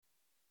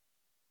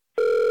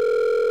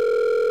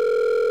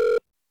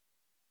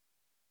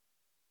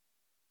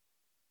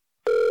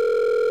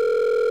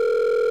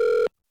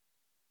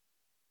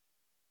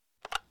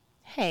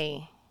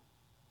Hey,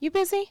 you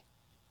busy?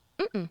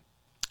 Mm-mm.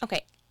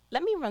 Okay,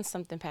 let me run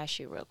something past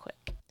you real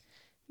quick.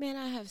 Man,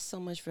 I have so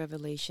much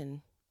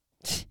revelation.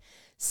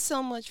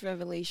 So much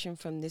revelation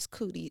from this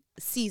cootie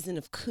season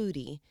of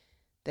cootie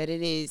that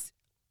it is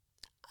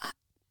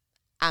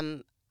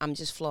I- I'm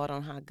just flawed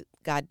on how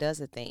God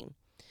does a thing.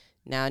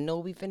 Now I know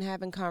we've been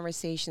having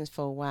conversations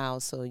for a while,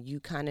 so you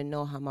kind of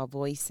know how my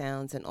voice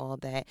sounds and all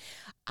that.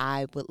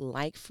 I would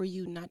like for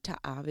you not to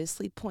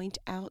obviously point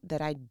out that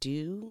I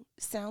do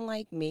sound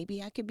like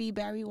maybe I could be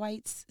Barry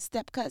White's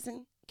step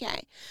cousin.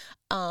 Okay.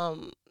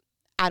 Um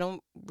I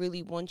don't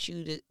really want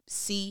you to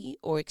see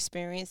or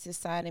experience this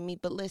side of me.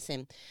 But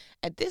listen,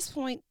 at this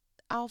point,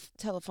 our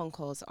telephone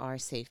calls are a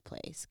safe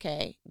place,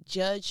 okay?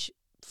 Judge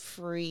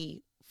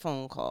free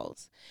phone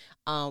calls.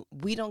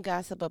 We don't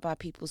gossip about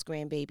people's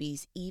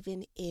grandbabies,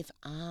 even if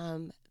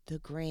I'm the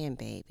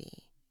grandbaby,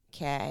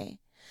 okay?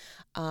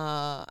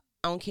 I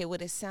don't care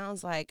what it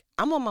sounds like.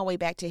 I'm on my way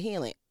back to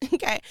healing,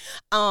 okay?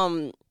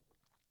 Um,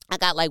 I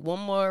got like one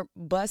more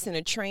bus and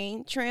a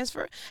train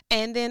transfer.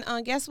 And then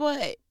guess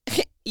what?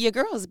 Your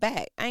girl's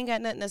back. I ain't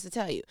got nothing else to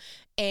tell you.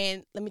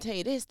 And let me tell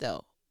you this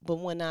though. But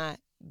when I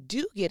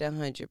do get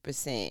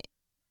 100%,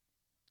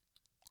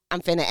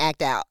 I'm finna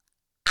act out.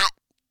 I,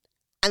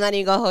 I'm not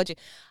even gonna hold you.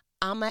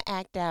 I'm gonna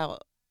act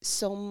out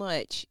so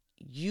much.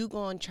 You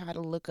gonna try to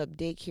look up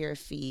daycare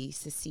fees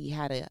to see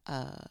how to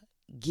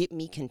get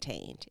me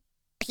contained.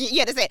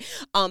 You understand?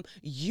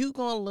 You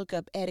gonna look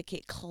up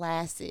etiquette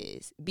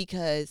classes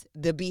because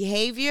the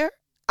behavior,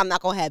 I'm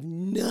not gonna have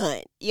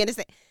none. You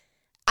understand?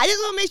 I just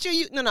want to make sure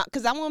you no,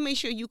 because I want to make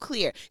sure you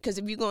clear. Because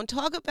if you're gonna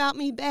talk about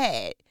me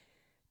bad,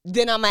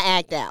 then I'm gonna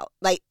act out.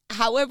 Like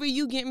however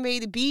you getting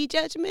ready to be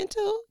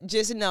judgmental,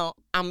 just know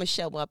I'm gonna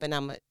show up and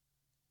I'm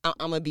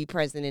gonna be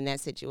present in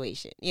that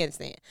situation. You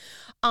understand?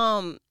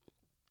 Um,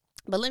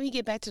 but let me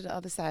get back to the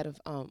other side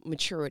of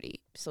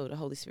maturity, so the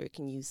Holy Spirit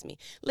can use me.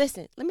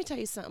 Listen, let me tell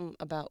you something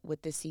about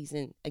what this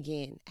season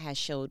again has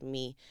showed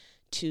me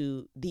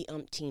to the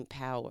umpteen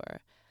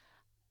power.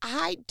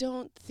 I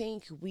don't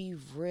think we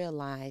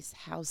realize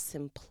how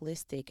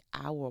simplistic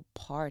our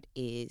part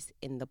is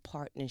in the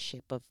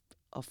partnership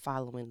of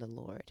following the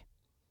Lord.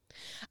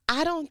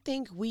 I don't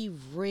think we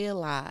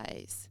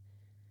realize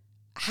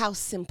how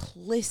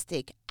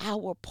simplistic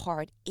our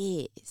part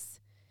is.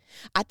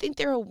 I think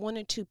there are one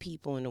or two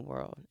people in the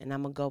world, and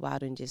I'm going to go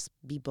out and just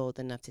be bold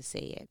enough to say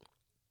it.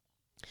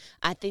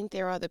 I think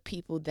there are the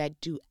people that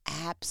do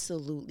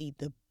absolutely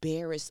the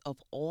barest of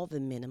all the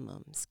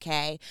minimums,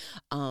 okay?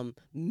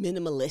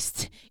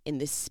 Minimalist in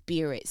the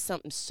spirit,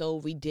 something so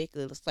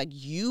ridiculous. Like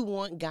you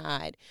want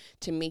God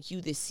to make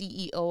you the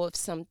CEO of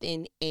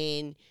something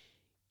and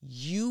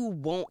you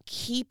won't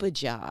keep a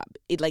job.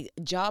 It like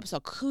jobs are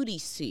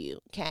cooties to you,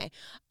 okay?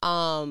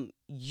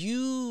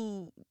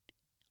 You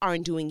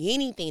aren't doing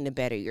anything to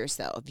better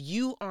yourself.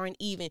 You aren't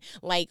even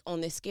like on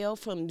the scale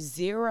from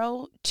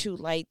 0 to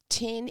like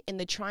 10 in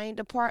the trying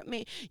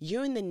department,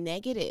 you're in the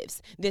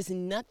negatives. There's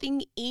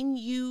nothing in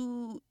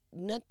you,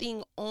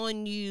 nothing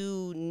on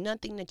you,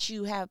 nothing that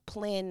you have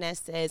planned that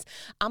says,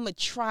 I'm going to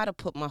try to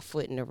put my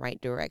foot in the right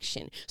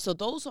direction. So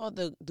those are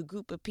the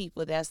group of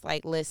people that's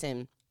like,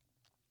 listen,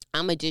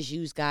 I'm going to just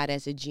use God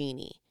as a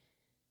genie.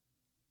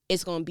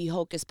 It's going to be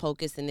hocus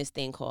pocus in this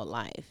thing called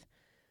life.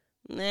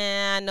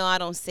 Nah, I know I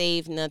don't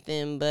save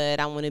nothing, but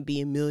I want to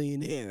be a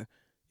millionaire.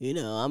 You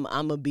know,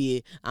 I'm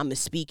a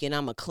speaking,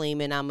 I'm a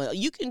claiming,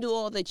 you can do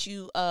all that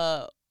you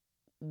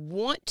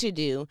want to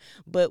do,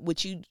 but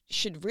what you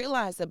should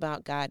realize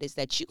about God is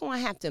that you're going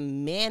to have to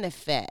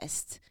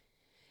manifest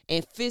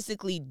and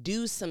physically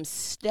do some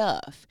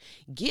stuff.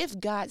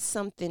 Give God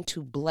something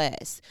to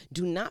bless.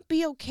 Do not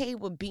be okay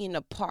with being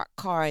a parked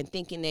car and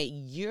thinking that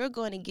you're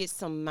going to get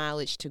some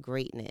mileage to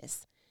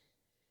greatness.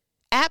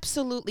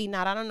 Absolutely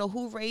not. I don't know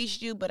who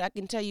raised you, but I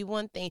can tell you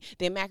one thing: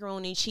 their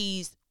macaroni and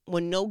cheese were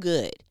no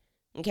good.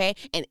 Okay,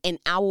 and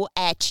I will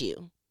at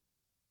you.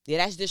 Yeah,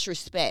 that's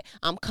disrespect.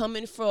 I'm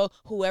coming for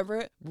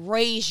whoever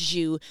raised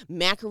you.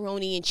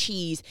 Macaroni and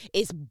cheese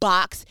is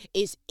box.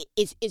 It's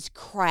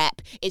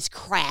crap. It's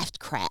craft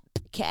crap.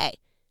 Okay.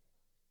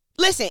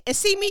 Listen and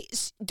see me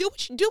do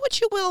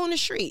what you will on the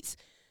streets.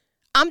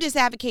 I'm just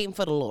advocating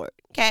for the Lord.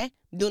 Okay,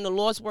 doing the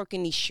Lord's work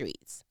in these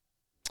streets.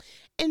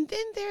 And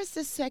then there's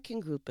the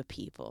second group of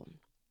people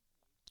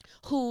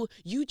who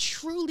you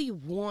truly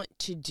want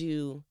to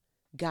do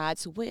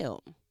God's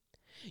will.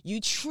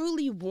 You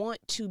truly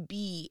want to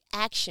be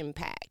action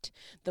packed.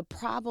 The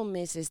problem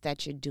is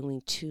that you're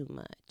doing too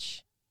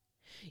much.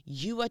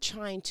 You are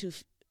trying to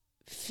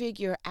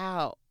figure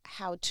out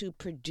how to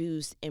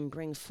produce and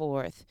bring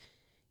forth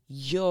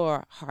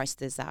your heart's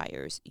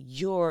desires,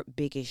 your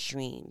biggest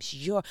dreams,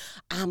 your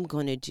I'm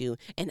going to do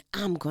and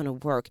I'm going to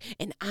work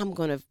and I'm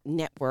going to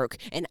network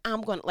and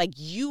I'm going to like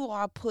you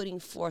are putting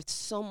forth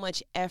so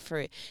much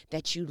effort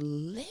that you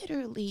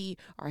literally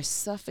are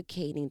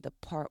suffocating the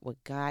part where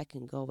God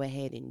can go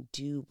ahead and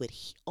do what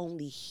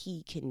only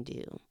he can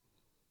do.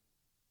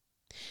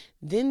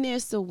 Then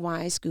there's the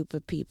wise group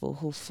of people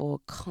who fall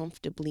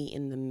comfortably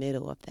in the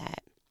middle of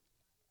that.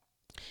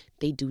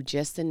 They do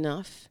just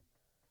enough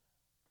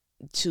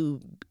to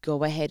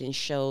go ahead and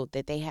show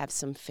that they have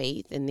some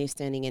faith and they're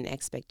standing in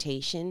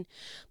expectation,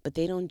 but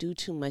they don't do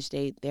too much.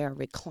 They're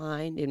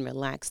reclined and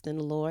relaxed in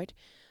the Lord.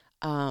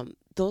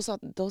 Those are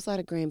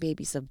the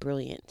grandbabies of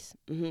brilliance.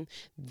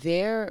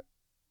 Their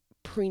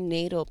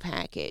prenatal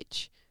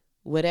package,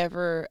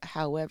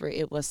 however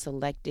it was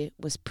selected,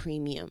 was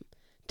premium,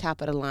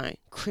 top of the line,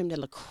 creme de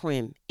la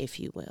creme, if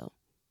you will.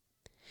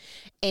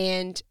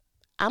 And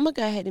I'm going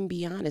to go ahead and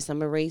be honest. I'm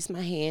going to raise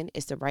my hand.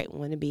 It's the right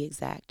one to be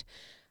exact.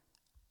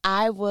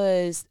 I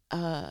was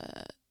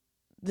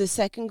the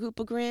second group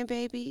of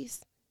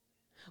grandbabies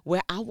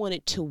where I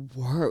wanted to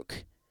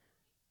work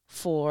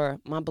for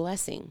my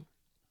blessing,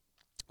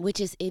 which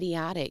is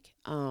idiotic.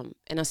 And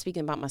I'm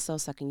speaking about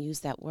myself, so I can use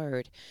that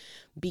word,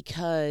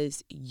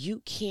 because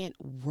you can't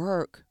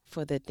work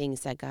for the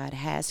things that God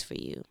has for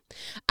you.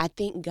 I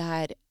think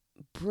God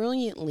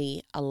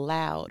brilliantly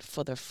allowed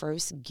for the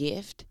first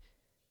gift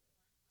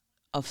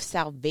of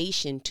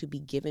salvation to be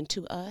given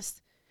to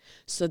us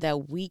so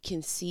that we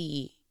can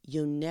see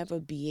you'll never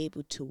be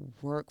able to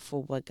work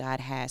for what God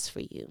has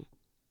for you.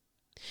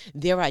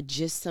 There are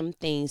just some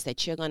things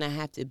that you're going to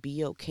have to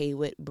be okay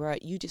with, bro.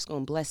 You just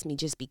going to bless me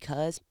just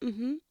because.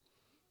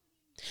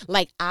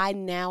 Like, I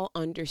now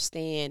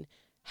understand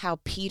how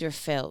Peter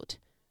felt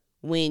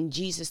when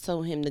Jesus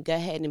told him to go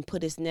ahead and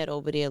put his net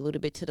over there a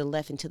little bit to the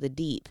left into the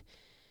deep.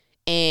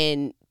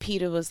 And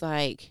Peter was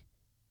like,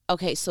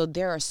 okay, so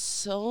there are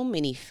so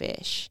many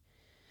fish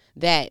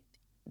that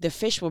the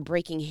fish were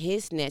breaking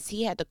his nets.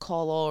 He had to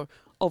call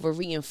over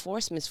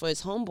reinforcements for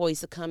his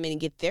homeboys to come in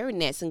and get their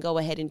nets and go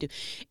ahead and do.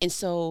 And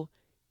so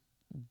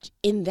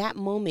in that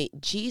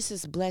moment,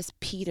 Jesus blessed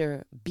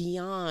Peter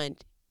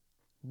beyond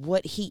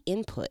what he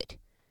input.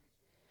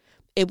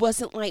 It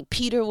wasn't like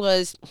Peter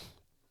was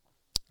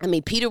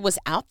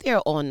out there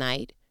all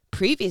night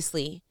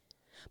previously,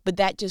 but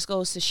that just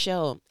goes to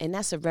show, and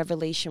that's a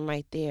revelation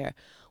right there.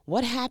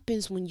 What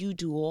happens when you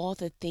do all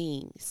the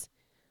things?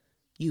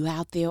 You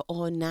out there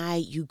all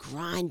night, you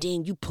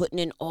grinding, you putting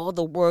in all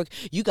the work,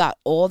 you got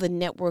all the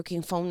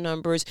networking phone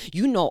numbers,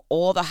 you know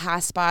all the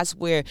hot spots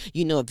where,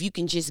 if you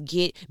can just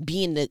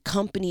be in the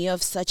company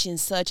of such and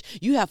such,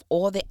 you have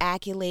all the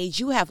accolades,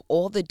 you have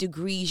all the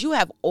degrees, you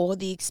have all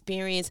the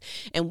experience.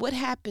 And what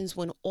happens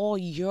when all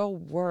your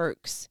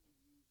works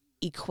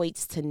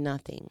equates to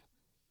nothing?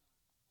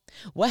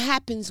 What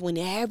happens when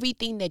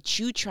everything that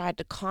you tried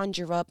to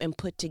conjure up and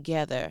put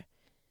together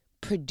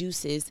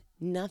produces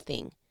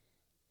nothing?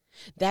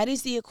 That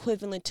is the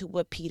equivalent to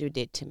what Peter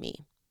did to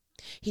me.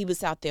 He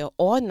was out there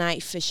all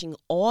night, fishing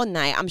all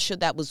night. I'm sure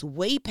that was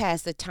way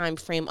past the time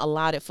frame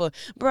allotted for,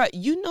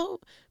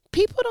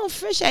 people don't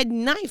fish at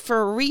night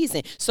for a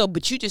reason. So,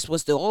 but you just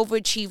was the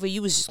overachiever.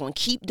 You was just going to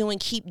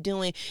keep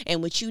doing.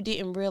 And what you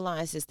didn't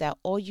realize is that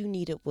all you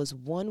needed was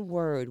one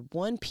word,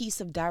 one piece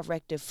of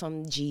directive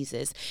from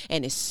Jesus.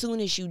 And as soon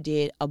as you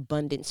did,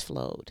 abundance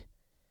flowed.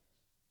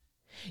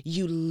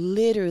 You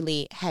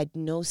literally had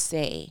no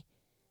say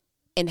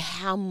in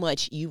how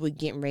much you were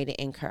getting ready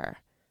to incur.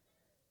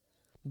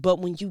 But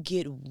when you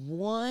get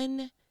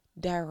one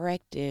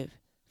directive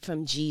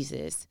from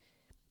Jesus,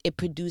 it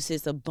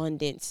produces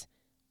abundance,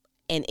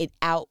 and it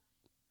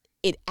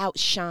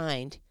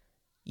outshined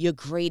your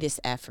greatest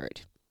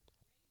effort.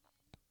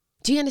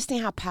 Do you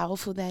understand how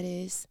powerful that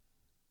is?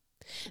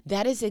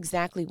 That is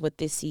exactly what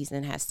this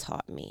season has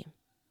taught me.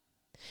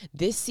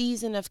 This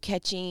season of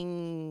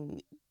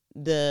catching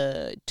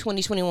the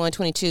 2021,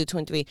 22,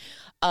 23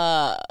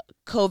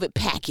 COVID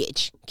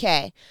package,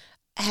 okay,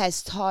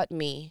 has taught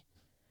me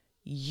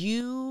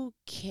you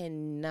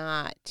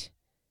cannot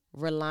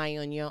rely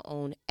on your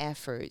own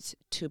efforts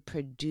to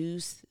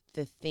produce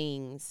the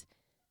things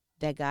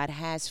that God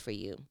has for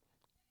you.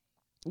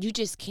 You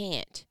just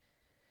can't.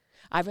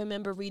 I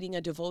remember reading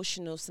a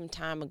devotional some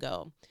time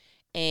ago,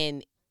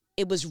 and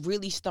it was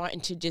really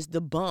starting to just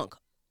debunk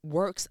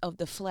works of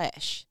the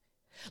flesh.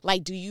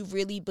 Like, do you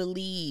really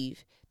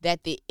believe that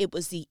it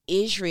was the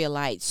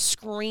Israelites'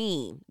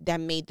 scream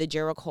that made the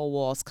Jericho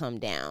walls come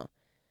down?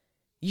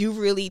 You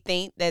really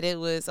think that it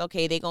was,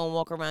 okay, they're going to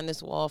walk around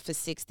this wall for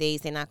 6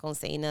 days, they're not going to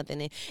say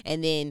nothing,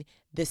 and then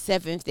the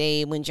seventh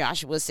day when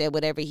Joshua said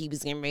whatever he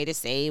was getting ready to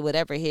say,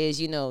 whatever his,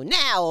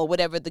 now, or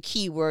whatever the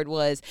key word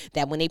was,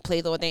 that when they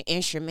played all their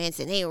instruments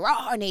and they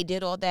raw and they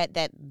did all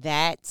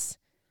that's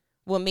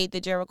what made the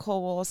Jericho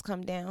walls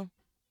come down?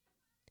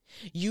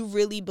 You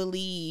really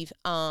believe,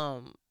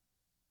 matter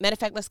of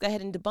fact, let's go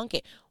ahead and debunk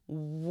it.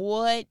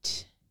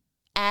 What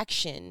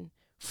action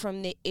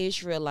from the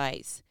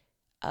Israelites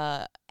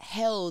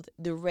held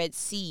the Red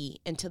Sea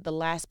until the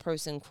last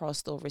person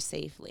crossed over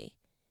safely?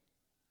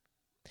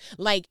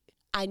 Like,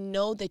 I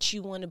know that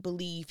you want to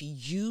believe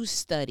you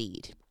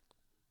studied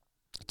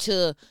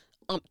to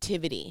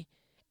umptivity,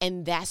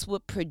 and that's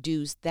what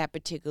produced that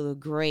particular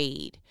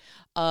grade.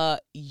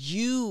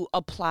 You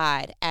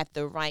applied at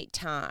the right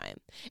time,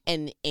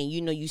 and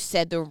you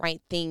said the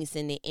right things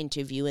in the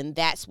interview, and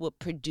that's what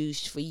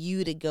produced for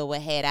you to go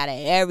ahead out of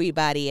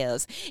everybody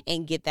else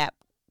and get that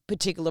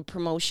particular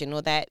promotion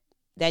or that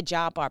that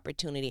job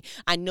opportunity.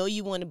 I know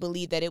you want to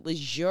believe that it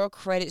was your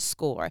credit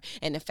score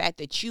and the fact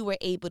that you were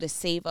able to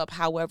save up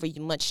however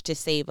much to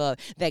save up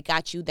that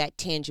got you that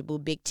tangible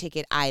big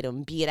ticket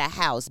item, be it a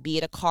house, be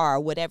it a car,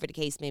 whatever the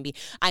case may be.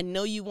 I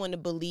know you want to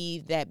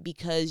believe that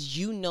because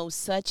you know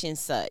such and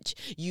such,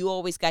 you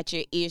always got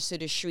your ears to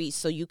the streets,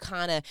 so you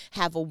kind of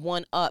have a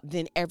one up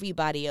than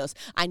everybody else.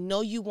 I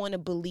know you want to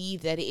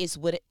believe that it is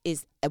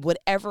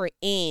whatever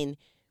in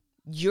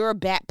your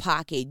back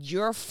pocket,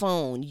 your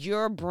phone,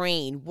 your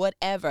brain,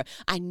 whatever.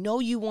 I know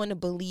you want to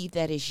believe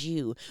that is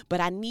you, but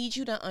I need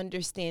you to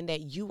understand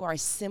that you are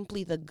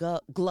simply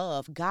the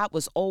glove. God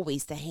was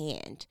always the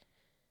hand.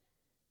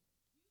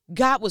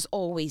 God was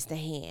always the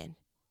hand.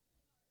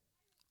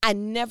 I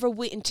never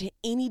went into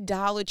any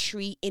Dollar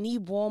Tree, any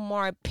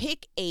Walmart,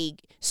 pick a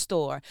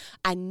store.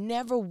 I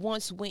never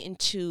once went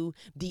into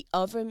the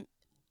oven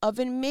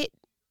mitt,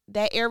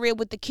 that area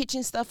with the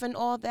kitchen stuff and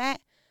all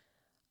that.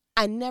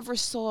 I never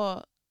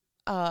saw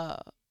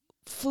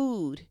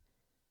food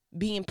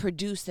being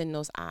produced in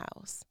those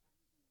aisles.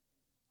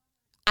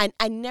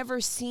 I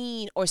never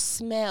seen or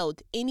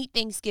smelled any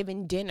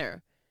Thanksgiving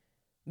dinner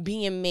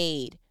being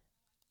made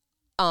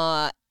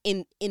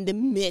in the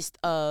midst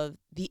of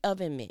the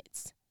oven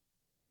mitts.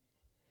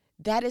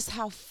 That is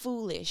how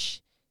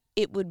foolish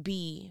it would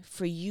be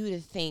for you to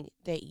think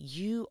that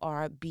you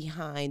are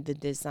behind the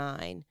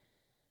design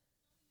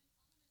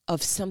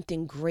of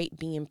something great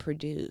being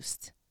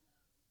produced.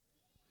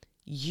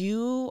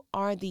 You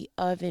are the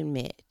oven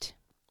mitt.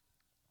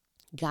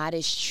 God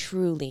is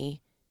truly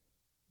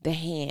the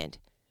hand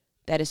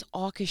that is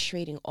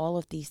orchestrating all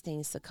of these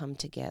things to come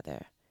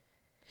together.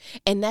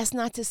 And that's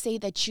not to say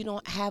that you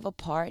don't have a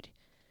part.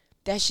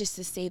 That's just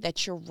to say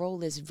that your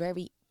role is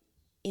very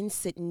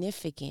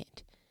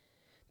insignificant.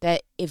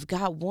 That if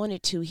God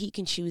wanted to, he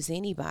can choose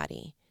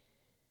anybody.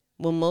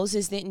 When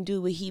Moses didn't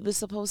do what he was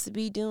supposed to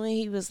be doing,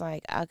 he was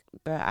like,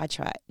 I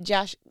tried.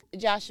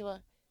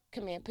 Joshua,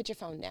 come here, put your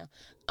phone down.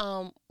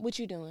 What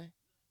you doing?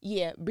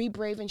 Yeah, be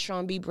brave and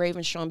strong, be brave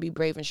and strong, be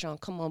brave and strong.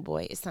 Come on,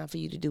 boy, it's time for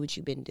you to do what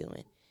you've been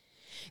doing.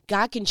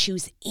 God can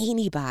choose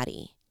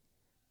anybody.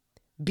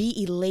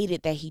 Be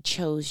elated that he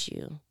chose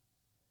you.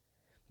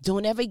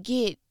 Don't ever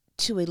get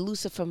to a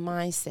Lucifer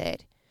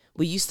mindset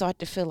where you start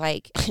to feel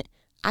like,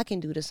 I can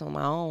do this on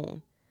my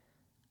own.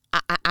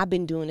 I've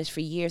been doing this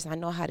for years. I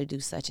know how to do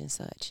such and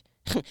such.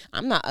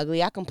 I'm not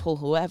ugly. I can pull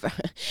whoever.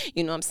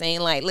 You know what I'm saying?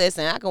 Like,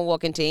 listen, I can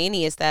walk into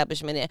any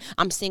establishment. And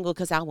I'm single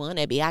because I want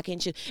to be. I can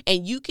choose.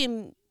 And you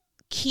can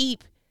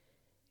keep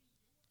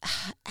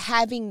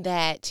having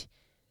that.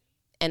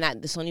 And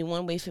there's only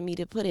one way for me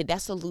to put it.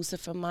 That's a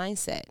Lucifer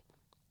mindset.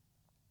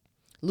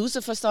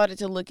 Lucifer started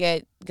to look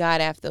at God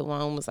after a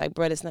while and was like,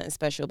 bro, there's nothing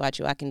special about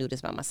you. I can do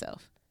this by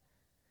myself.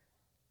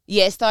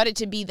 Yeah, it started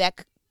to be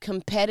that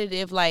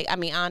competitive, like, I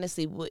mean,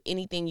 honestly,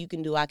 anything you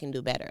can do, I can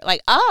do better.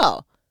 Like,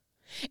 oh.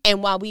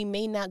 And while we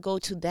may not go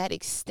to that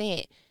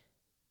extent,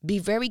 be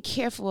very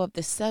careful of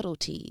the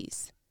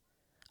subtleties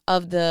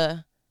of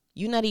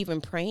you're not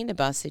even praying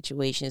about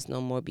situations no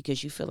more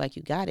because you feel like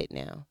you got it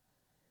now.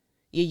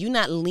 Yeah, you're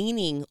not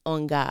leaning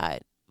on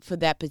God for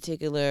that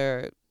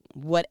particular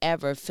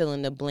whatever, fill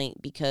in the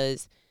blank,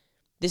 because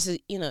this is,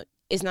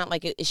 it's not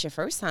like it's your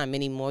first time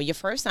anymore. Your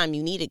first time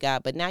you needed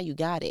God, but now you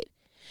got it.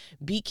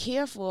 Be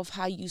careful of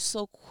how you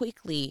so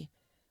quickly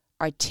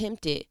are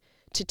tempted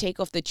to take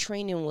off the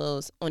training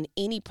wheels on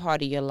any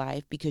part of your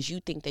life because you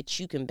think that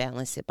you can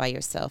balance it by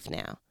yourself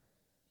now.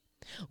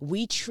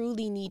 We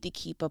truly need to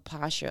keep a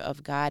posture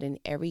of God in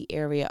every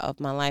area of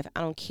my life.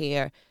 I don't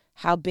care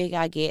how big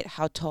I get,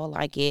 how tall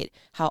I get,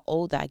 how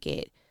old I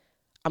get.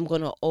 I'm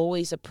going to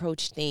always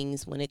approach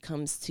things when it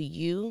comes to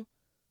you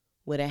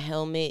with a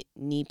helmet,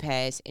 knee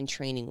pads, and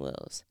training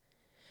wheels.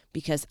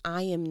 Because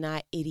I am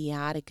not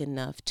idiotic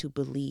enough to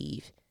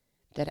believe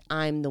that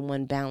I'm the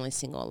one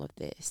balancing all of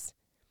this.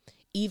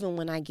 Even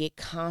when I get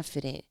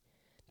confident,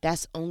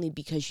 that's only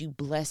because you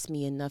bless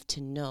me enough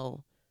to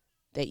know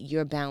that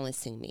you're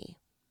balancing me.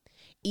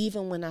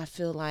 Even when I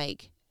feel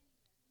like,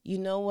 you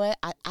know what,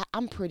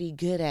 I'm pretty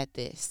good at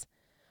this,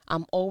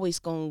 I'm always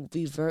going to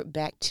revert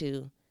back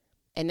to,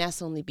 and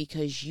that's only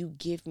because you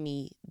give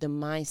me the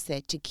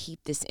mindset to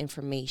keep this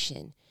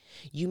information.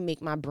 You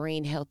make my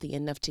brain healthy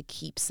enough to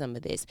keep some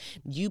of this.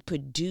 You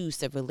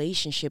produce a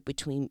relationship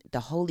between the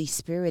Holy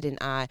Spirit and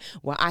I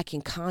where I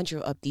can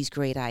conjure up these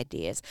great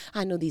ideas.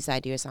 I know these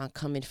ideas aren't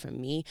coming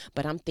from me,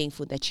 but I'm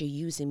thankful that you're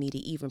using me to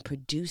even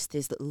produce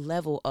this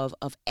level of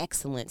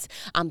excellence.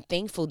 I'm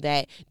thankful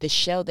that the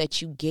shell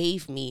that you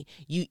gave me,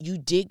 you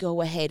did go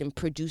ahead and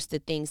produce the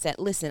things that,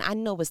 listen, I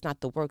know it's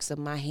not the works of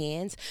my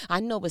hands. I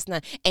know it's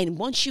not. And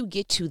once you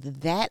get to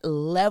that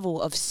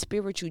level of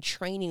spiritual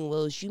training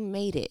wheels, you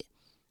made it.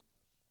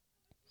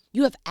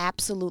 You have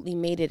absolutely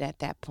made it at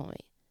that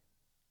point.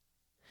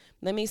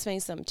 Let me explain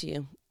something to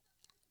you.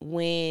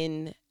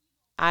 When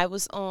I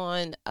was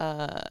on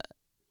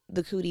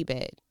the cootie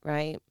bed,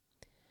 right,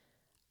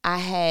 I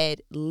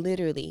had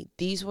literally,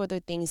 these were the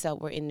things that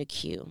were in the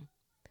queue.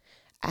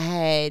 I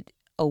had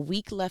a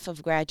week left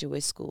of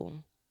graduate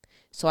school,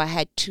 so I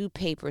had 2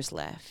 papers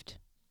left.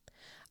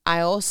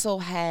 I also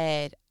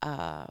had,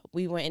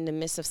 we were in the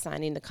midst of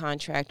signing the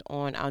contract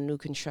on our new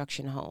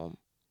construction home.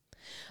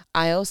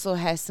 I also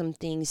had some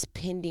things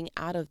pending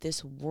out of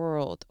this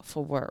world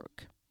for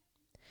work.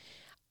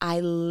 I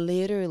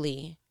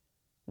literally,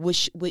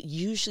 which what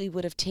usually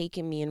would have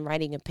taken me in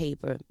writing a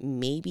paper,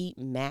 maybe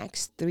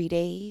max 3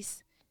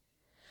 days,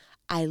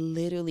 I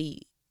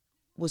literally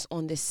was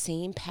on the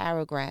same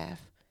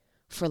paragraph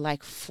for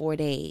like 4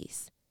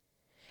 days.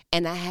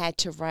 And I had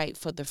to write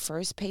for the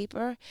first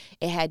paper,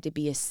 it had to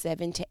be a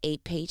 7 to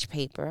 8 page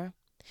paper.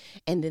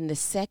 And then the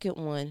second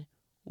one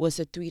was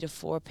a 3 to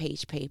 4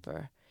 page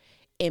paper.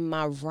 In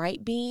my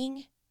right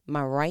being,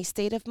 my right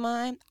state of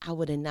mind, I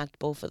would have knocked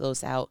both of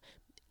those out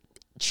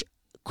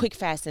quick,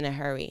 fast, in a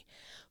hurry.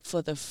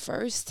 For the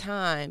first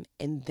time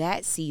in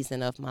that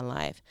season of my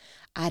life,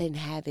 I didn't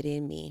have it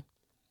in me.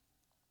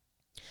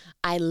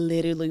 I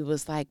literally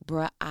was like,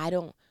 bruh,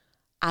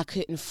 I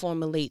couldn't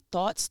formulate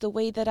thoughts the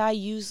way that I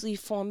usually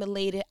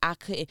formulate it.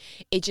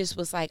 It just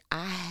was like,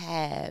 I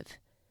have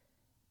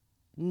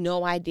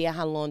no idea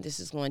how long this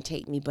is going to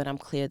take me, but I'm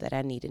clear that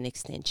I need an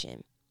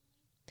extension.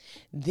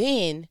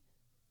 Then,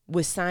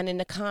 with signing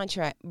the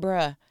contract,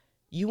 bruh,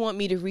 you want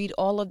me to read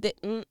all of that?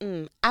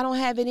 I don't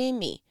have it in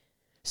me.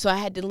 So I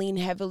had to lean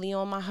heavily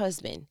on my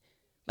husband.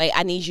 Like,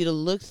 I need you to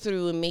look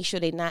through and make sure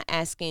they're not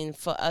asking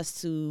for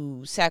us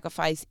to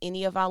sacrifice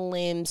any of our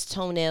limbs,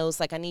 toenails.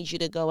 Like, I need you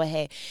to go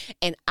ahead.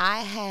 And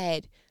I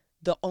had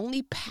the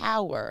only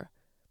power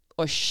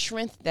or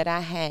strength that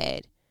I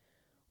had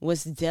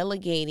was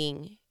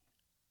delegating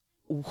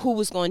who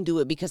was going to do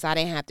it, because I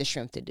didn't have the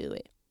strength to do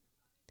it.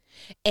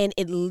 And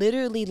it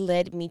literally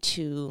led me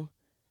to,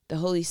 the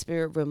Holy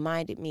Spirit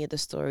reminded me of the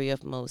story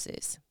of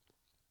Moses.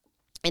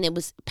 And it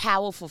was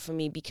powerful for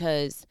me,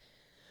 because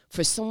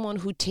for someone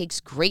who takes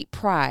great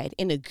pride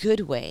in a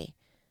good way,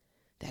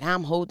 that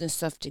I'm holding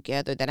stuff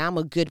together, that I'm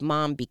a good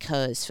mom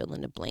because fill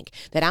in the blank,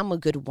 that I'm a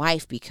good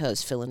wife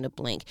because fill in the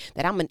blank,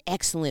 that I'm an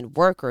excellent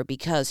worker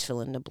because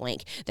fill in the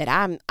blank, that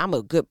I'm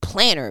a good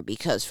planner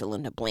because fill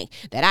in the blank,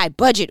 that I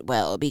budget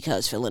well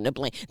because fill in the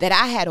blank, that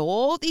I had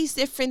all these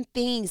different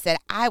things,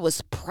 that I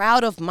was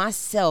proud of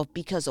myself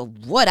because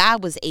of what I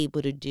was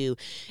able to do.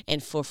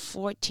 And for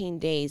 14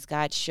 days,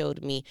 God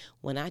showed me,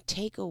 when I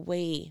take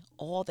away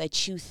all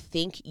that you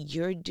think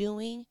you're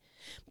doing,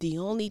 the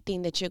only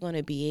thing that you're going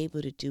to be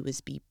able to do is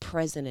be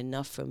present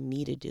enough for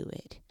me to do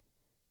it.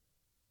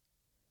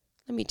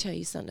 Let me tell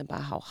you something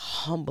about how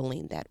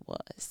humbling that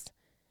was.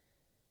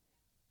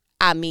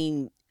 I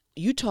mean,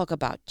 you talk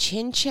about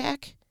chin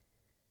check.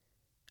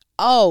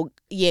 Oh,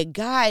 yeah,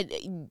 God,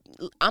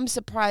 I'm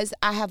surprised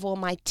I have all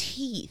my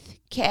teeth,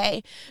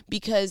 okay?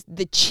 Because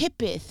the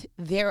chippeth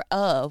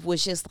thereof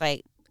was just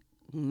like,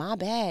 my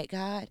bad,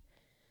 God.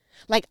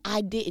 Like, I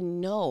didn't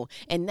know.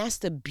 And that's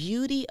the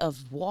beauty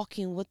of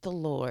walking with the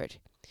Lord.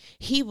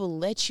 He will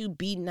let you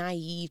be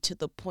naive to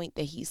the point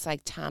that he's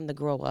like, time to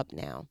grow up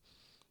now.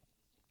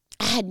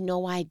 I had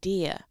no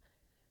idea.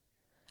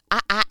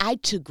 I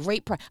took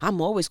great pride. I'm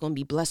always going to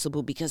be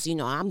blessable because,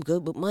 I'm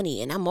good with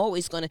money, and I'm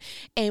always going to.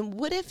 And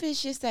what if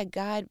it's just that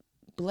God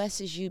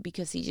blesses you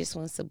because he just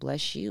wants to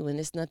bless you, and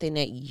it's nothing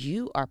that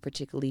you are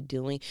particularly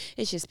doing.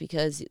 It's just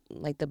because,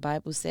 like the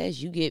Bible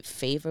says, you get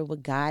favor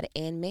with God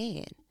and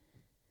man.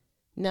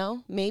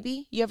 No,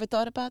 maybe? You ever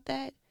thought about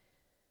that?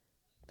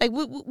 Like,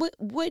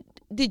 what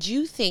did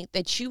you think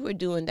that you were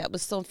doing that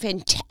was so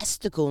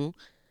fantastical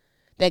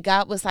that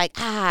God was like,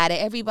 to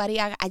everybody,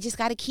 I just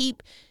got to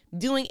keep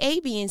doing A,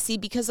 B, and C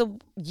because of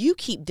you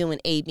keep doing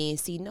A, B, and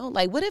C? No,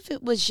 like, what if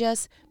it was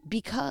just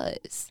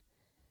because?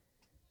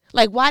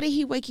 Like, why did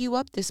he wake you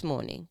up this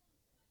morning?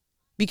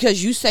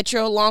 Because you set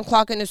your alarm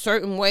clock in a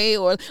certain way?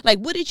 Or, like,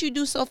 what did you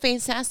do so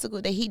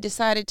fantastical that he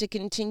decided to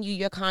continue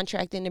your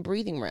contract in the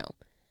breathing realm?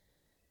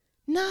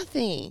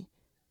 Nothing.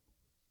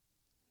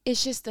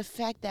 It's just the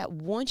fact that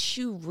once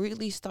you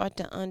really start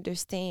to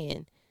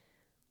understand,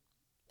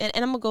 and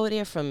I'm going to go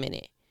there for a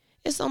minute.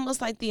 It's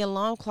almost like the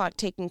alarm clock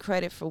taking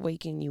credit for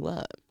waking you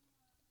up.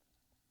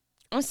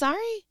 I'm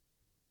sorry?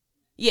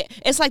 Yeah,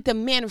 it's like the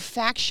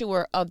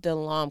manufacturer of the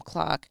alarm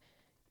clock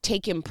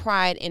taking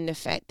pride in the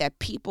fact that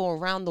people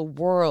around the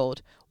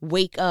world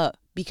wake up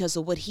because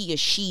of what he or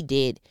she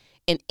did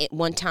at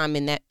one time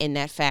in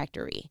that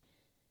factory.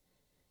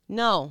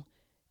 No.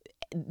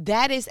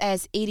 That is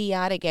as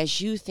idiotic as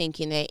you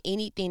thinking that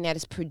anything that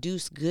is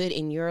produced good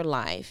in your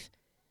life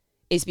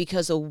is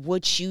because of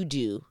what you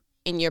do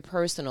in your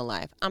personal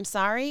life. I'm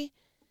sorry?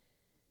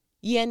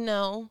 Yeah,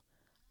 no.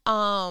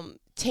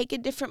 Take a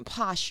different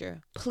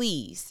posture,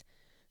 please,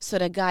 so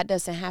that God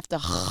doesn't have to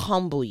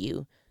humble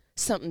you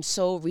something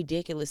so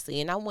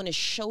ridiculously. And I want to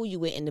show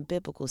you it in the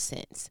biblical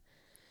sense.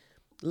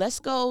 Let's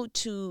go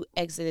to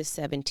Exodus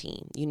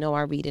 17.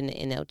 I read in the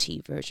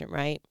NLT version,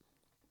 right?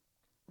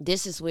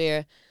 This is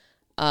where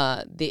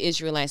the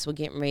Israelites were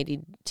getting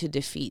ready to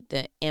defeat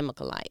the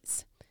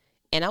Amalekites.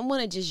 And I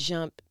want to just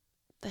jump.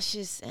 Let's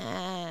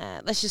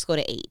just go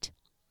to 8.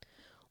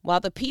 While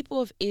the people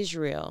of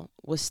Israel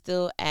was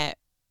still at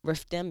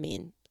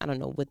Rephidim, I don't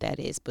know what that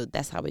is, but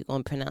that's how we're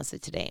going to pronounce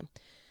it today.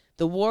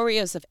 The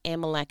warriors of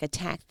Amalek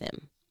attacked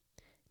them.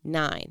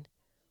 9.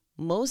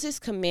 Moses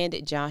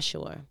commanded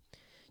Joshua,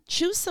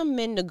 choose some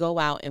men to go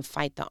out and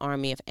fight the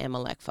army of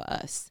Amalek for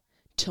us.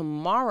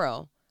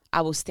 Tomorrow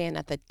I will stand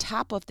at the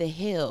top of the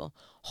hill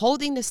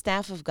holding the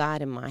staff of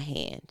God in my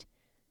hand.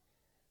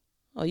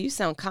 Oh, you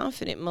sound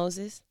confident,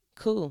 Moses.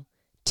 Cool.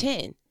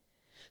 10.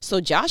 So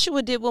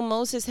Joshua did what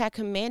Moses had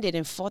commanded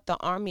and fought the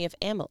army of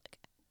Amalek.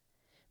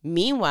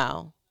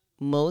 Meanwhile,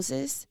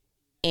 Moses,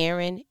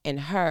 Aaron, and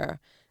Hur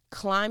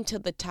climbed to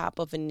the top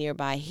of a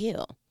nearby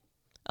hill.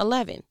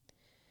 11.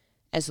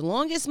 As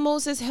long as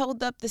Moses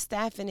held up the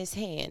staff in his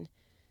hand,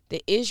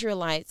 the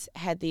Israelites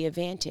had the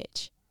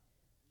advantage.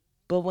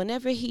 But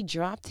whenever he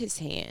dropped his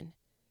hand,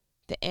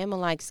 the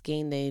Amalekites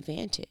gained the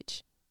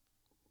advantage.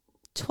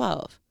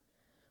 12.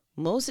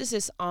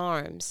 Moses'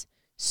 arms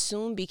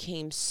soon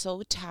became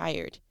so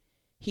tired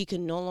he could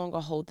no longer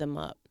hold them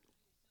up.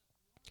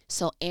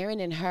 So Aaron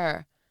and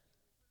Hur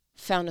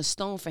found a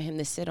stone for him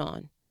to sit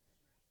on.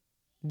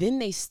 Then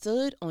they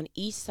stood on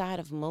each side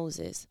of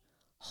Moses,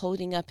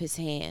 holding up his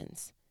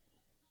hands.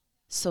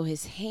 So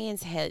his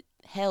hands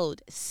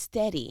held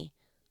steady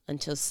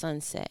until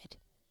sunset.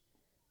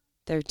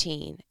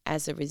 13.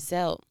 As a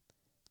result,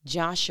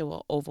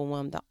 Joshua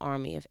overwhelmed the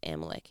army of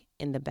Amalek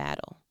in the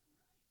battle.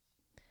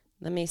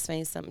 Let me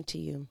explain something to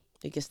you.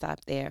 We can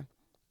stop there.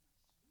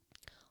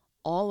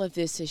 All of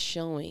this is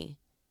showing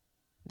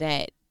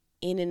that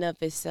in and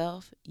of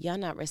itself, y'all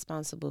not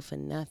responsible for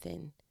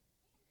nothing.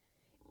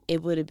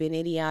 It would have been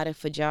idiotic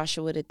for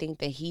Joshua to think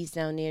that he's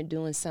down there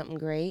doing something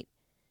great.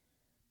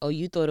 Or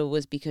you thought it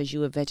was because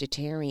you're a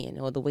vegetarian,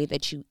 or the way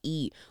that you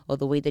eat, or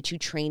the way that you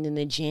train in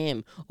the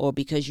gym, or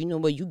because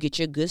you get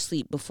your good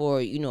sleep before,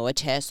 a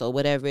test or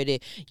whatever it is.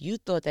 You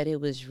thought that it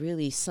was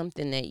really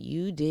something that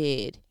you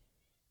did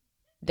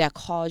that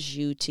caused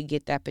you to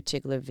get that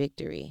particular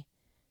victory.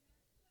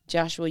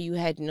 Joshua, you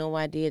had no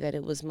idea that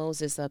it was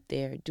Moses up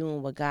there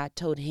doing what God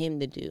told him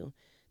to do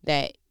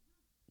that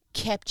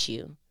kept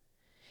you.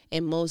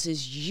 And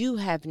Moses, you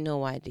have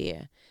no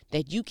idea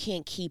that you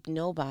can't keep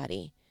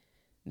nobody.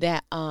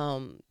 That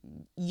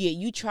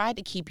you tried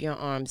to keep your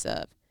arms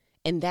up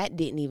and that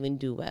didn't even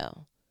do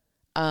well.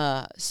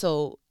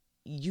 So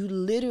you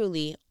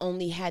literally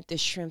only had the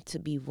strength to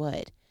be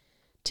what?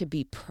 To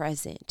be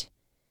present.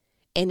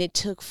 And it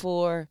took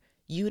for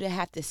you to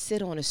have to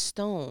sit on a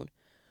stone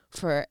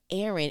for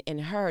Aaron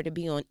and Hur to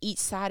be on each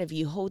side of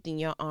you holding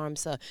your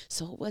arms up.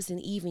 So it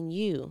wasn't even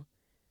you.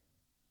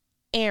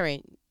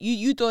 Aaron,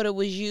 you thought it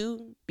was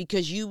you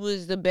because you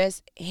was the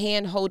best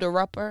hand holder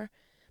upper?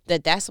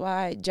 That's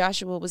why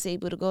Joshua was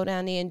able to go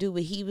down there and do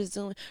what he was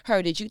doing?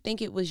 Hur, did you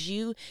think it was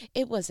you?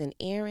 It wasn't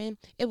Aaron.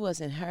 It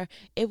wasn't Hur.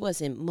 It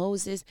wasn't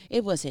Moses.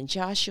 It wasn't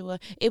Joshua.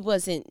 It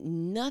wasn't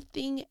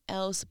nothing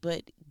else,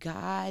 but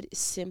God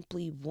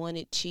simply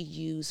wanted to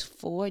use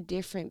 4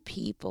 different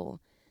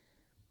people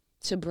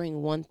to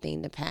bring one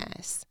thing to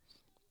pass.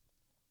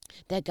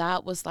 That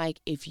God was like,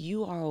 if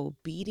you are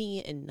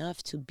obedient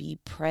enough to be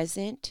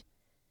present,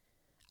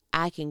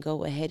 I can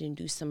go ahead and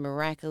do some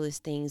miraculous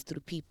things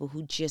through people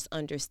who just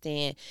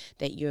understand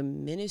that your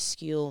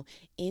minuscule,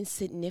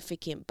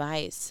 insignificant by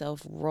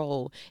itself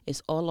role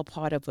is all a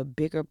part of a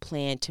bigger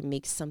plan to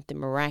make something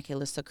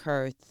miraculous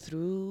occur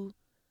through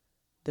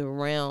the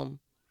realm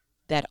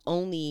that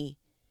only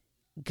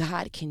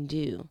God can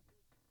do.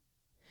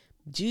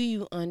 Do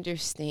you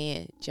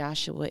understand,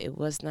 Joshua, it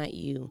was not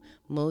you.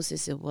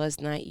 Moses, it was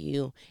not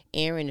you.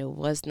 Aaron, it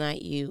was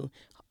not you.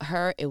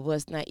 Hur, it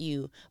was not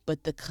you.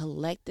 But the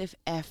collective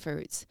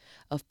efforts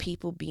of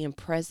people being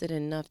present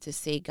enough to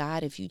say,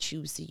 God, if you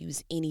choose to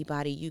use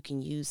anybody, you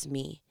can use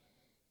me.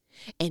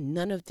 And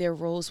none of their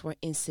roles were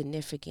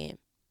insignificant.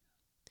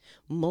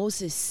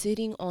 Moses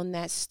sitting on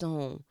that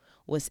stone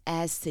was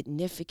as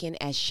significant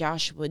as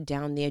Joshua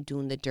down there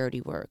doing the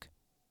dirty work.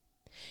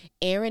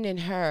 Aaron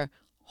and Hur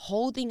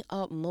holding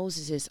up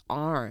Moses'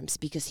 arms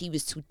because he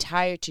was too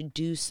tired to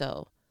do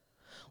so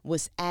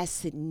was as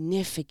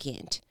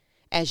significant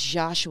as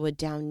Joshua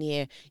down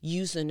there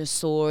using a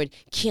sword,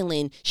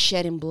 killing,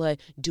 shedding blood,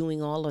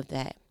 doing all of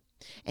that.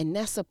 And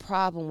that's a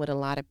problem with a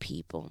lot of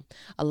people.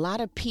 A lot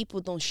of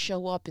people don't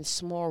show up in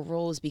small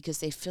roles because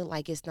they feel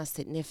like it's not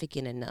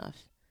significant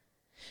enough.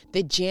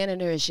 The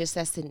janitor is just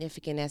as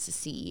significant as the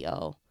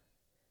CEO.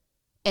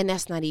 And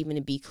that's not even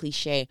to be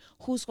cliche.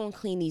 Who's going to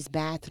clean these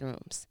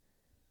bathrooms?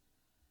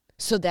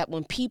 So that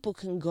when people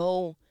can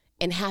go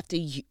and have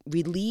to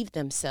relieve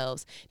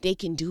themselves, they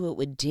can do it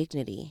with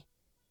dignity.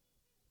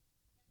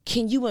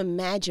 Can you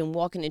imagine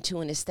walking into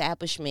an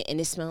establishment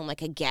and it smelling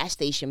like a gas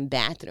station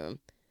bathroom?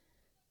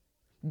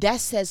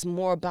 That says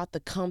more about the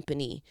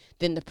company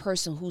than the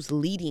person who's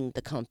leading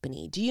the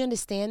company. Do you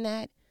understand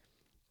that?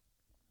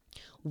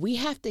 We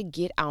have to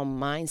get our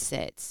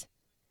mindsets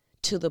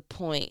to the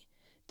point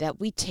that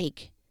we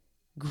take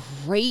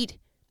great,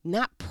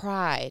 not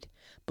pride,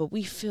 but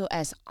we feel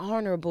as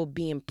honorable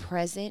being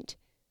present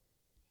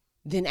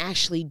than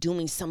actually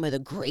doing some of the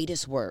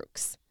greatest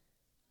works.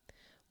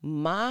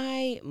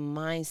 My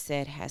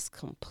mindset has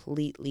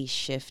completely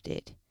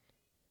shifted.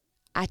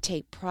 I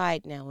take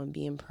pride now in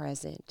being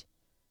present.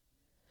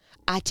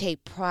 I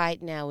take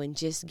pride now in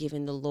just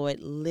giving the Lord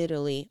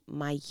literally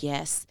my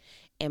yes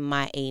and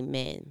my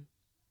amen.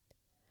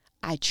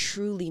 I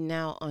truly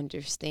now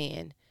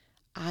understand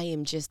I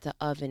am just the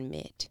oven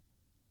mitt.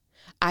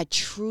 I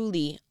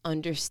truly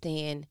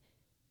understand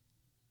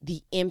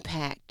the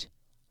impact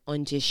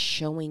on just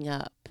showing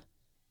up.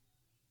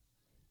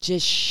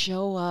 Just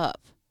show up.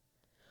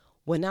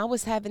 When I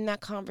was having that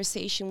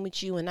conversation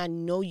with you, and I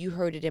know you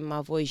heard it in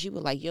my voice, you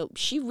were like, yo,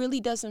 she really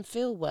doesn't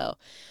feel well.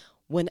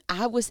 When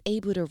I was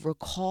able to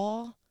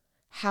recall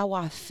how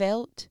I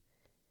felt,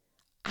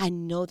 I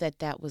know that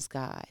that was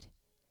God.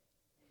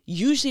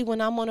 Usually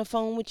when I'm on the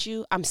phone with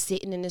you, I'm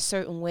sitting in a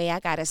certain way. I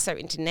got a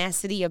certain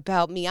tenacity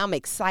about me. I'm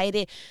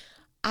excited.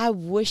 I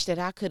wish that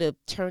I could have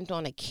turned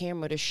on a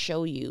camera to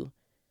show you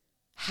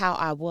how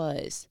I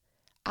was.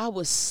 I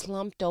was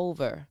slumped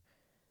over,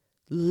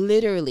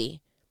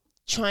 literally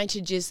trying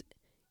to just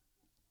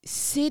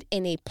sit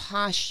in a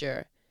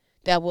posture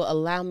that will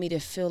allow me to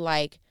feel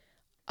like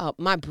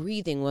my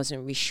breathing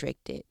wasn't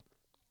restricted.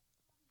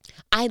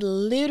 I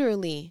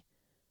literally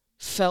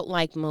felt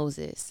like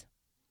Moses,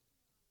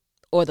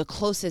 or the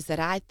closest that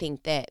I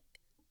think that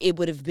it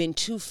would have been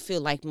to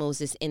feel like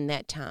Moses in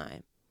that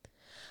time.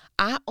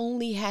 I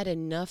only had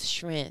enough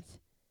strength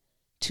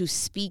to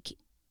speak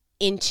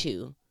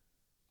into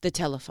the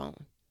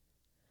telephone,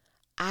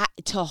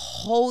 to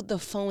hold the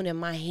phone in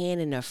my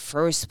hand in the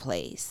first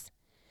place.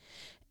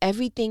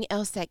 Everything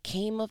else that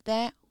came of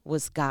that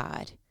was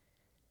God.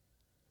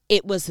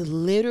 It was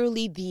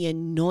literally the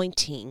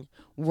anointing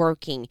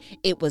working.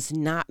 It was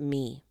not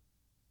me.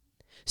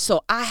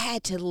 So I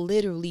had to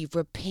literally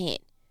repent.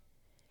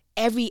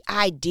 Every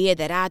idea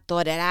that I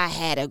thought that I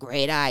had a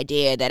great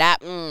idea,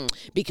 that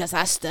because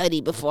I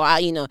studied before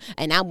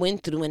and I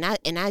went through and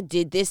I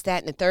did this,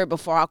 that, and the third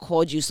before I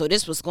called you. So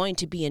this was going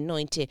to be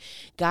anointed.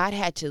 God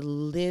had to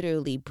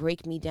literally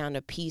break me down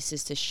to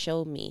pieces to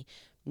show me,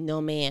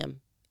 no,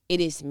 ma'am, it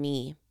is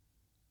me.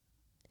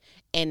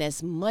 And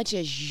as much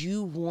as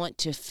you want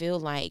to feel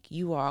like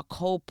you are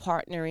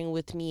co-partnering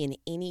with me in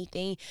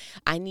anything,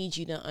 I need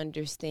you to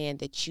understand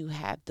that you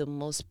have the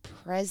most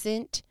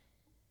present,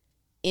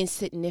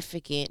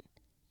 insignificant,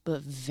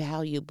 but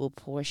valuable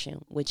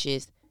portion, which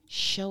is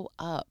show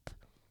up.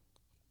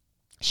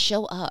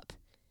 Show up.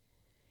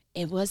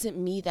 It wasn't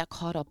me that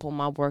caught up on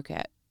my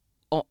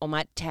on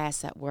my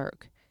tasks at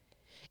work.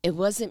 It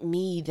wasn't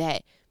me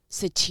that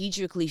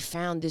strategically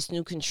found this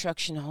new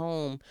construction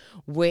home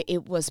where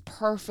it was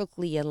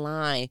perfectly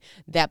aligned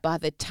that by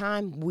the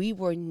time we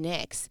were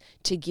next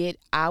to get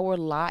our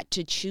lot,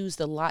 to choose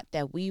the lot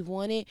that we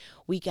wanted,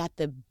 we got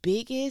the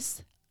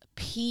biggest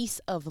piece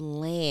of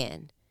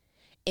land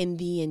in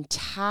the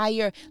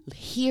entire,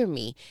 hear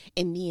me,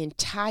 in the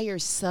entire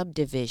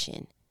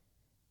subdivision.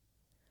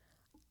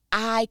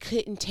 I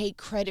couldn't take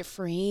credit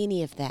for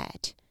any of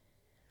that.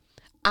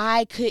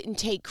 I couldn't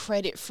take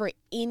credit for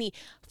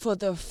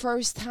the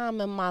first time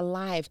in my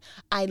life,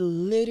 I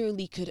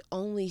literally could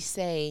only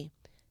say,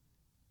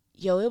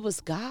 yo, it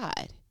was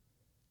God.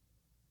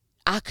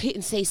 I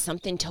couldn't say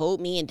something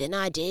told me and then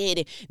I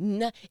did.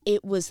 No,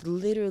 it was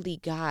literally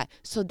God.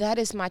 So that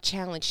is my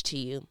challenge to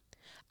you.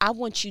 I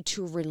want you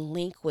to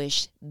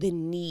relinquish the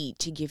need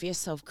to give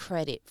yourself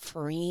credit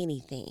for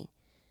anything.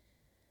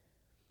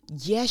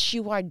 Yes,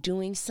 you are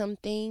doing some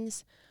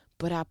things,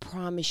 but I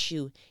promise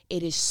you,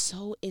 it is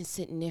so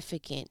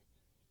insignificant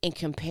in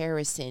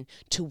comparison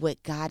to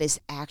what God is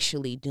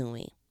actually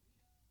doing.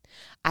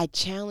 I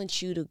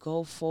challenge you to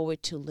go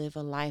forward to live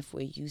a life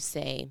where you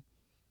say,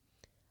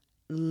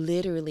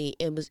 literally,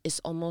 it's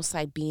almost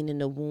like being in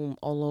the womb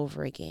all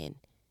over again.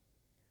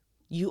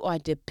 You are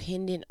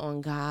dependent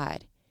on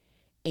God,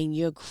 and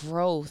your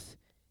growth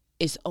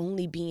is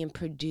only being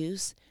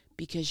produced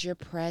because you're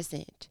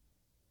present.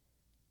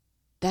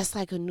 That's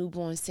like a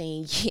newborn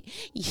saying,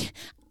 yeah,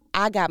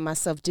 I got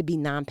myself to be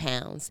 9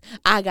 pounds.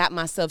 I got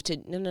myself to,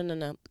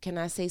 no. Can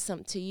I say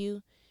something to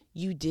you?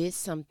 You did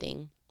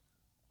something.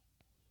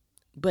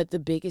 But the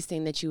biggest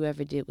thing that you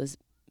ever did was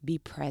be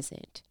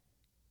present.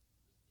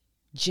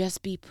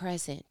 Just be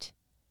present.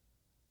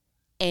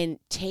 And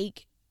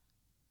take,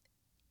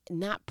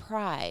 not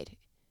pride,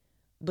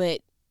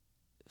 but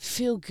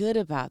feel good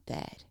about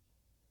that.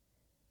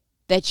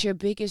 That your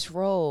biggest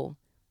role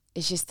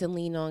is just to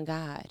lean on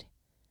God.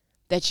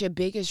 That your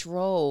biggest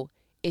role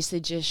is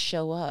to just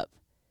show up.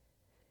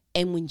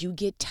 And when you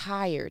get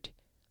tired,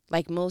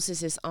 like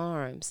Moses'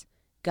 arms,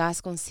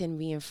 God's going to send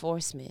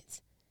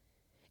reinforcements.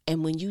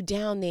 And when you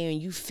down there and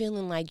you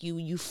feeling like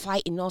you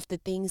fighting off the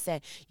things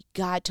that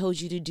God told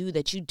you to do,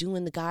 that you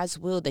doing God's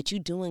will, that you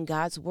doing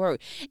God's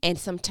work. And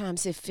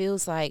sometimes it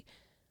feels like,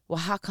 well,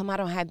 how come I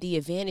don't have the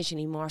advantage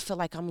anymore? I feel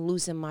like I'm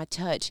losing my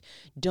touch.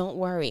 Don't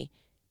worry.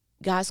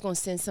 God's going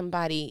to send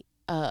somebody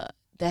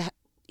that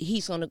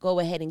he's going to go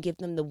ahead and give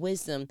them the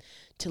wisdom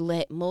to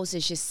let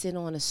Moses just sit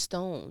on a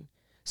stone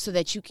so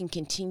that you can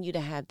continue to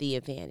have the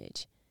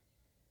advantage.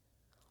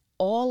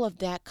 All of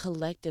that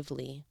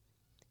collectively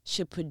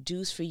should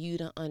produce for you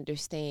to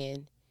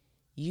understand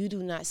you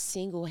do not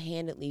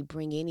single-handedly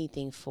bring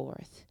anything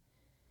forth.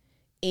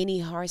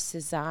 Any heart's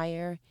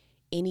desire,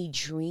 any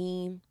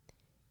dream,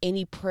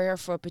 any prayer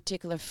for a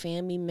particular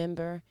family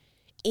member,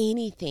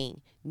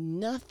 anything,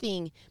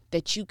 nothing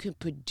that you can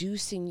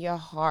produce in your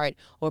heart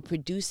or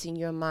produce in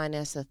your mind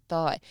as a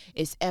thought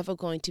is ever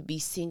going to be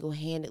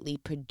single-handedly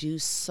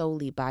produced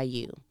solely by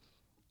you.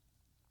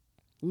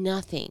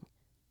 Nothing.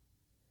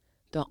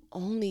 The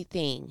only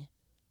thing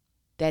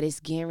that is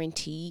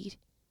guaranteed,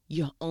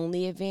 your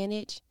only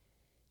advantage,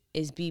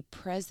 is be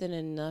present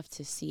enough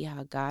to see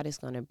how God is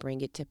going to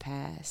bring it to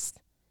pass.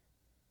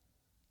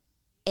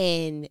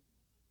 And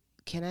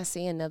can I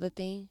say another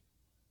thing?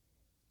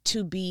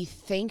 To be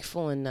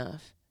thankful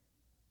enough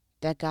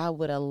that God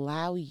would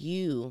allow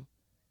you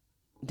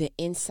the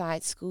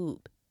inside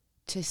scoop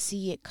to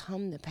see it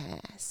come to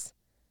pass.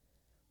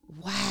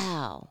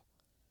 Wow.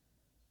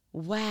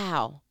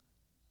 Wow.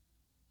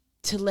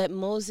 To let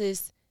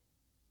Moses,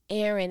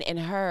 Aaron, and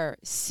Hur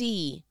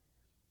see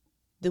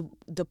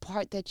the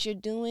part that you're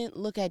doing.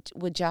 Look at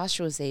what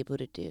Joshua was able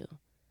to do.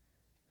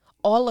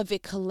 All of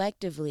it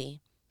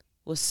collectively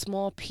was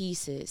small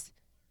pieces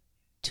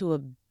to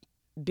a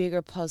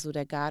bigger puzzle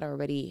that God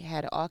already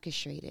had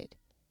orchestrated.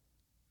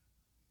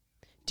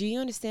 Do you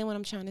understand what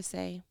I'm trying to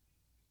say?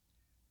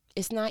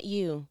 It's not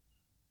you.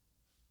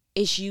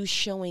 It's you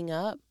showing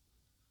up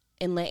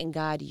and letting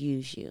God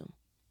use you.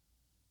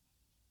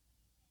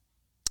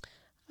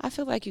 I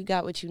feel like you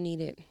got what you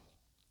needed.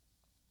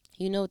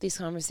 You know what these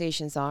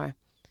conversations are.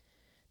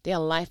 They are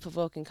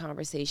life-provoking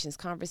conversations,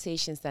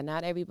 conversations that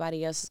not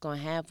everybody else is going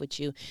to have with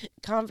you,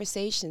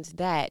 conversations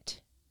that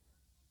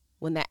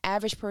when the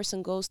average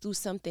person goes through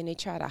something, they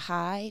try to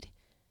hide.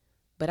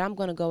 But I'm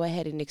going to go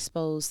ahead and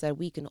expose that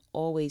we can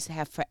always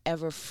have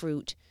forever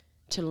fruit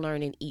to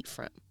learn and eat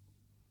from.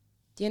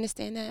 Do you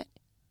understand that?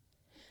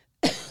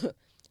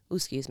 Ooh,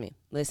 excuse me.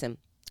 Listen,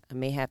 I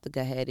may have to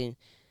go ahead and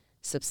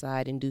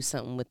subside and do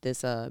something with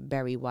this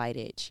Barry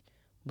Whiteage.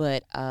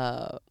 But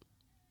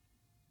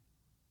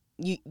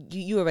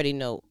you already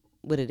know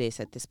what it is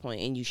at this point,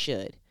 and you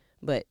should.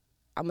 But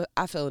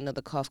I feel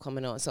another cough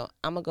coming on, so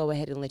I'm going to go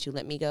ahead and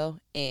let me go,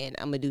 and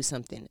I'm going to do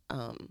something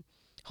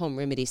home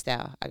remedy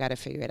style. I got to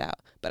figure it out.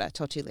 But I'll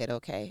talk to you later,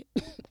 okay?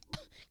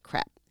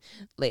 Crap.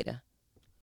 Later.